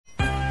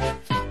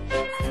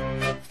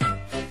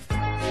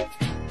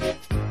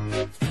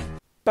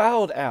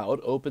Fouled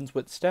Out opens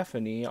with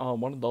Stephanie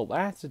on one of the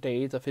last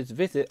days of his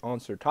visit on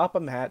Sir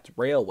Topham Hatt's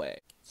railway.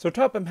 Sir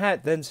Topham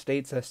Hatt then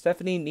states that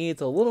Stephanie needs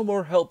a little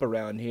more help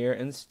around here,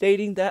 and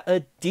stating that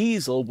a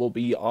diesel will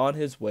be on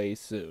his way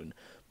soon,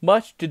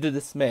 much to the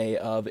dismay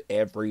of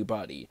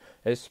everybody,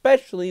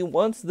 especially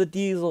once the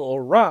diesel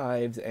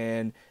arrives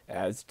and,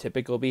 as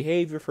typical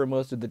behavior for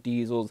most of the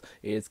diesels,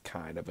 is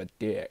kind of a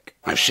dick.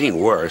 I've seen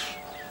worse.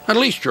 At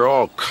least you're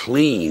all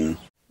clean.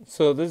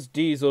 So this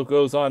diesel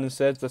goes on and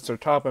says that Sir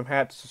Topham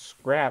Hatt to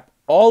scrap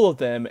all of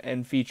them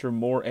and feature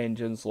more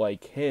engines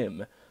like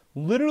him,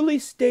 literally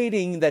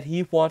stating that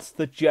he wants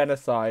the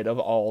genocide of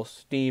all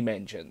steam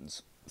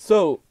engines.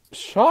 So,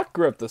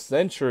 shocker of the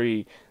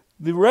century,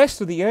 the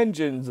rest of the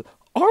engines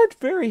aren't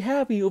very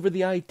happy over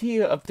the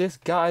idea of this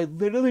guy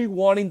literally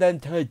wanting them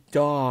to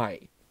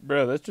die.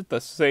 Bro, that's just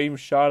the same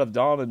shot of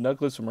Donald and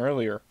Douglas from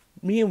earlier.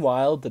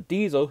 Meanwhile, the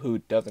diesel, who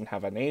doesn't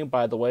have a name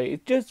by the way,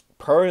 is just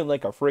purring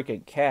like a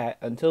freaking cat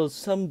until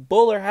some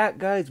bowler hat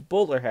guy's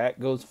bowler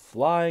hat goes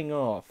flying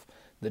off.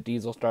 The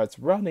diesel starts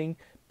running,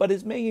 but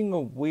is making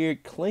a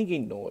weird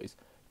clinking noise.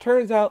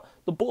 Turns out,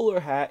 the bowler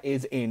hat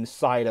is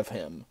inside of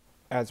him.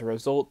 As a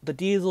result, the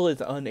diesel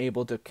is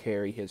unable to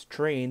carry his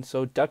train,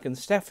 so Duck and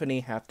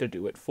Stephanie have to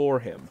do it for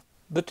him.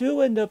 The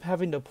two end up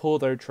having to pull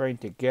their train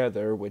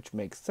together, which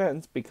makes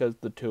sense because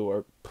the two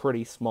are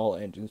pretty small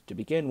engines to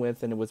begin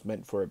with, and it was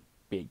meant for a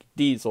big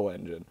diesel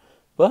engine.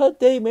 But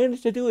they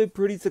managed to do it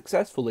pretty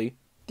successfully.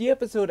 The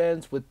episode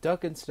ends with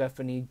Duck and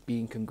Stephanie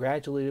being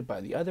congratulated by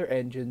the other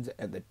engines,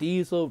 and the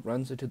diesel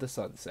runs into the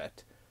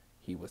sunset.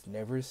 He was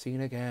never seen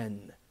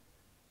again.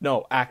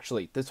 No,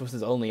 actually, this was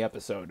his only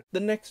episode. The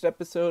next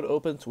episode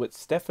opens with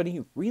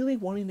Stephanie really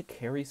wanting to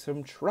carry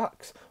some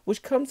trucks,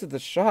 which comes as a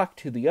shock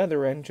to the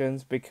other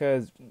engines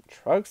because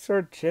trucks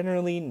are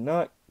generally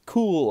not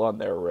cool on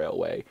their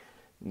railway.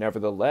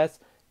 Nevertheless,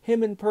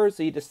 him and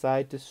Percy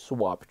decide to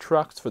swap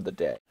trucks for the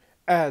day.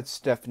 As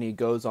Stephanie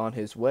goes on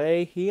his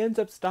way, he ends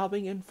up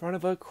stopping in front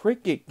of a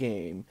cricket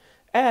game.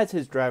 As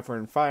his driver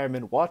and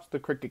fireman watch the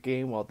cricket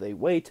game while they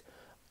wait,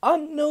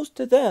 unbeknownst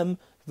to them,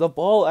 the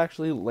ball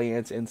actually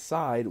lands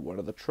inside one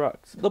of the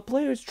trucks. The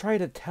players try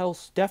to tell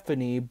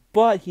Stephanie,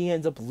 but he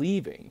ends up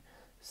leaving.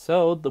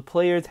 So the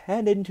players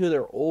head into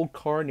their old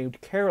car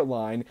named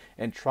Caroline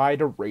and try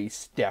to race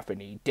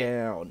Stephanie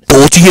down.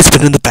 Bolty has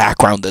been in the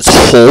background this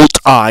whole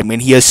time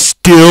and he is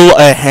still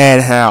a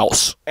hen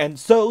house. And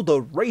so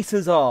the race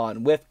is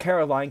on, with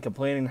Caroline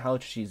complaining how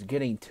she's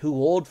getting too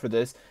old for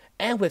this,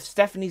 and with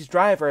Stephanie's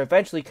driver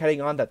eventually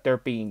cutting on that they're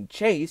being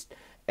chased,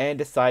 and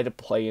decide to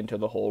play into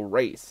the whole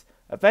race.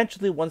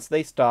 Eventually, once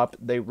they stop,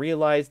 they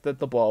realize that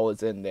the ball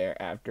is in there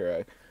after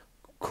a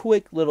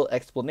quick little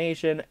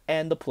explanation,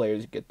 and the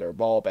players get their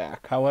ball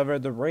back. However,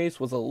 the race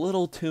was a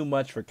little too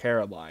much for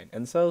Caroline,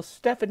 and so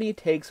Stephanie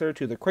takes her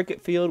to the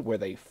cricket field where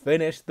they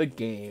finish the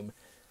game.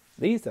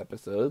 These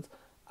episodes,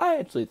 I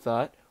actually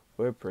thought,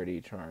 were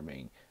pretty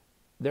charming.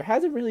 There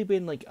hasn't really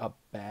been like a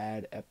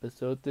bad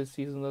episode this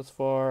season thus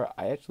far.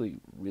 I actually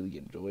really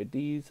enjoyed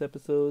these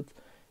episodes.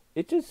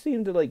 It just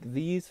seemed that like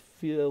these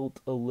felt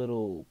a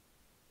little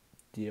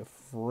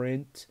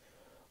different.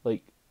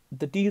 Like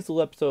the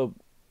diesel episode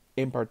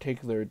in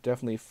particular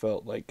definitely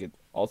felt like it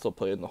also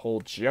played in the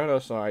whole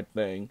genocide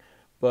thing,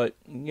 but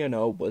you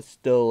know, was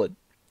still a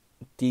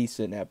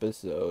decent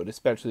episode,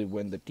 especially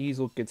when the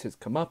diesel gets his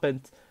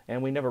comeuppance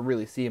and we never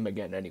really see him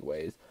again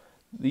anyways.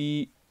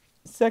 The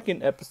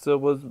second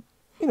episode was,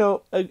 you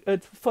know, a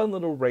fun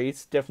little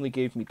race. Definitely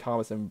gave me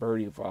Thomas and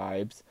Bertie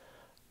vibes,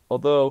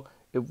 although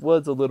it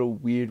was a little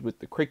weird with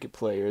the cricket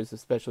players,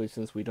 especially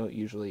since we don't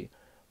usually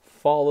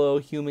follow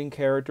human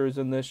characters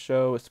in this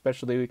show,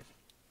 especially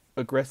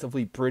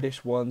aggressively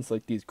British ones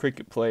like these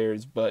cricket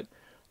players. But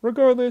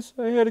regardless,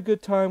 I had a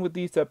good time with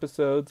these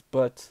episodes.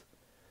 But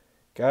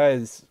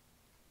guys,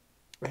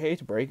 I hate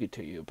to break it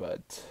to you,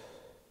 but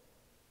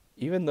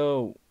even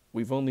though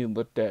we've only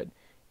looked at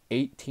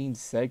 18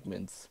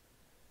 segments,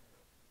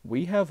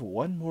 we have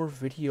one more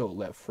video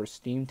left for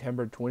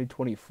SteamTember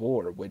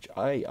 2024, which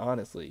I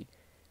honestly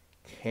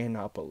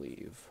cannot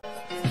believe.